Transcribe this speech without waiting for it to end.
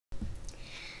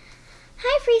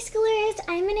preschoolers,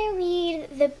 I'm going to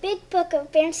read the big book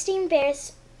of Berenstain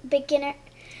Bears beginner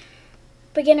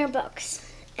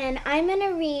books. And I'm going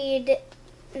to read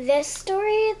this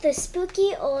story, The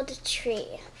Spooky Old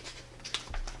Tree.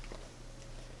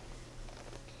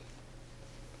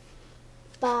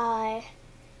 By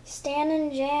Stan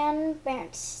and Jan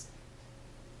Berenstain.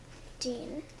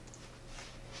 3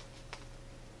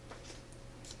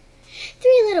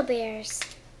 little bears.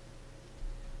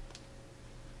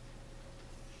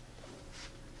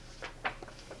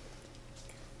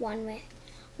 One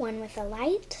with a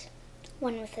light,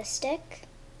 one with a stick,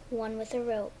 one with a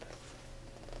rope.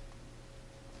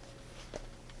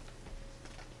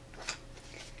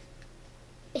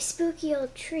 A spooky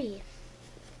old tree.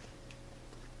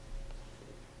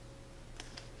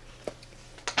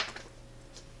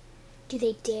 Do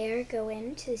they dare go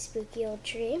into the spooky old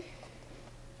tree?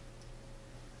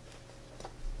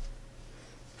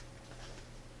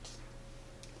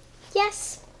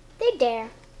 Yes, they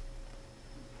dare.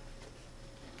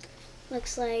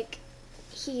 Looks like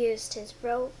he used his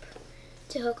rope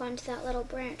to hook onto that little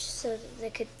branch so that they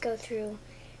could go through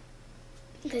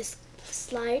this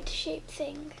slide-shaped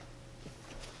thing.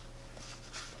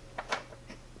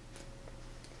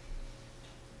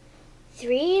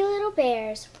 Three little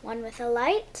bears, one with a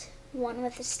light, one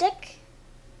with a stick,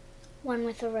 one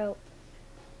with a rope.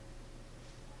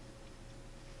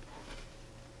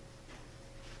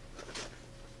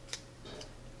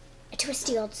 A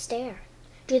twisty old stair.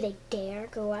 Do they dare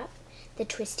go up the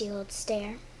twisty old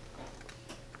stair?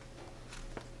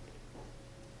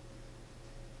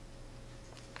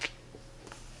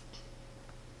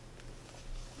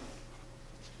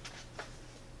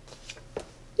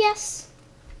 Yes,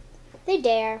 they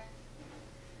dare.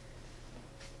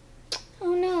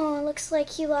 Oh no, it looks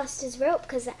like he lost his rope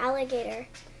because the alligator.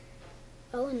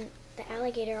 Oh, and the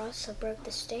alligator also broke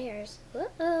the stairs.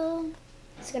 Uh-oh.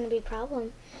 It's going to be a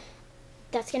problem.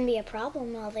 That's going to be a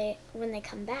problem when they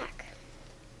come back.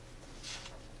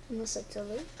 Unless it's a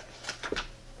loop.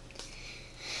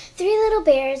 3 little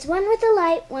bears, one with a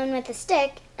light, one with a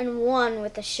stick, and one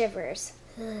with the shivers.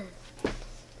 Ugh.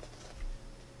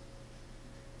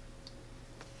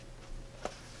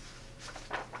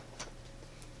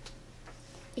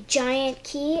 A giant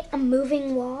key, a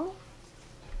moving wall.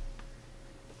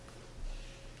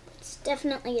 It's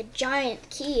definitely a giant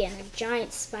key and a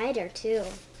giant spider too.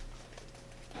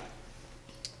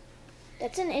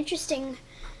 That's an interesting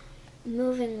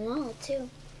moving wall, too.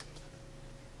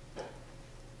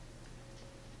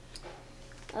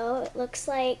 Oh, it looks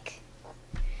like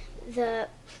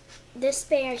this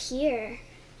bear here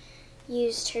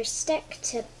used her stick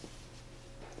to,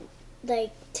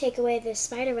 take away the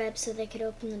spider web so they could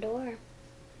open the door.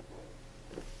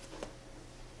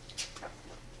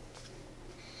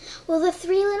 Will the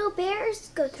 3 little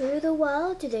bears go through the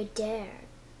wall? Do they dare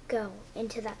go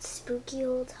into that spooky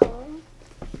old hall?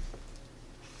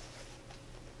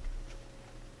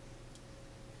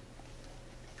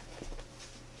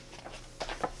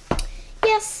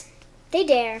 Yes, they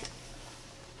dare.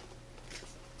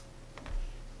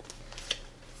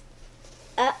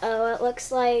 Uh-oh, it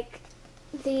looks like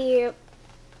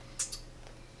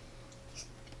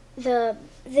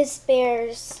this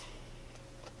bear's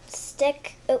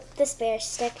stick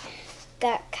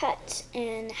got cut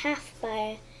in half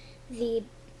by the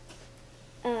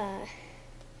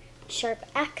sharp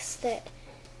axe that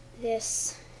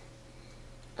this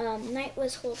knight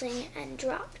was holding and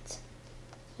dropped.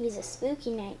 He's a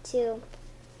spooky knight too.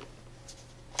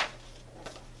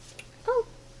 Oh,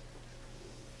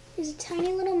 there's a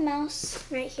tiny little mouse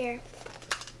right here.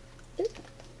 Oop.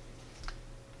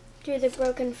 Through the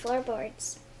broken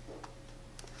floorboards.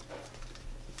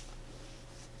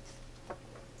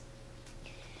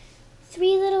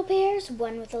 3 little bears,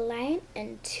 1 with a light,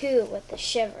 and 2 with the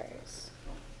shivers.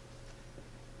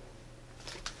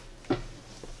 A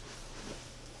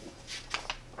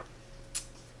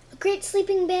great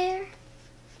sleeping bear.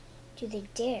 Do they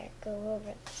dare go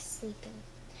over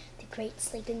the great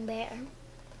sleeping bear?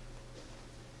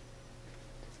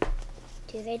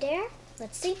 Do they dare?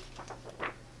 Let's see.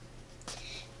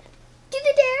 Do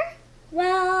they dare?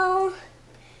 Well,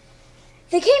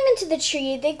 they came into the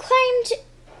tree, they climbed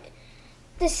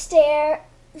the stair,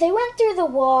 they went through the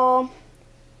wall,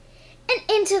 and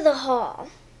into the hall.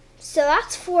 So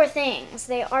that's 4 things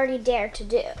they already dare to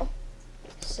do.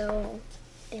 So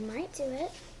they might do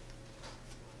it.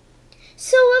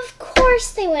 So of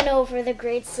course they went over the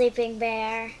great sleeping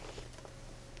bear.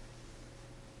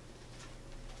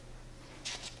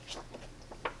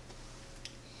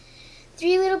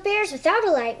 Three little bears without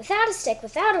a light, without a stick,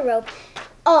 without a rope,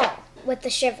 all with the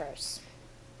shivers.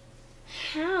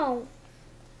 How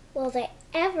will they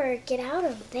ever get out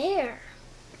of there?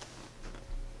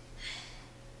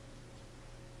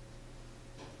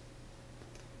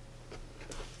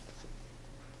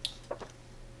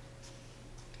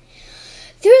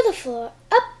 Through the floor,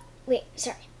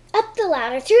 up the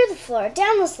ladder, through the floor,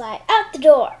 down the slide, out the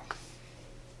door.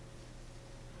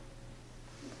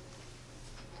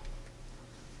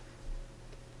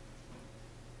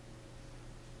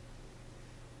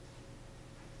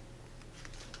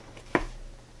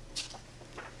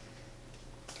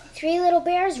 Three little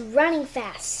bears running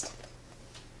fast.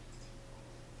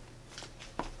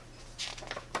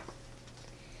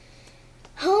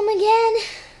 Home again,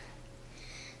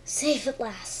 safe at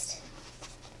last.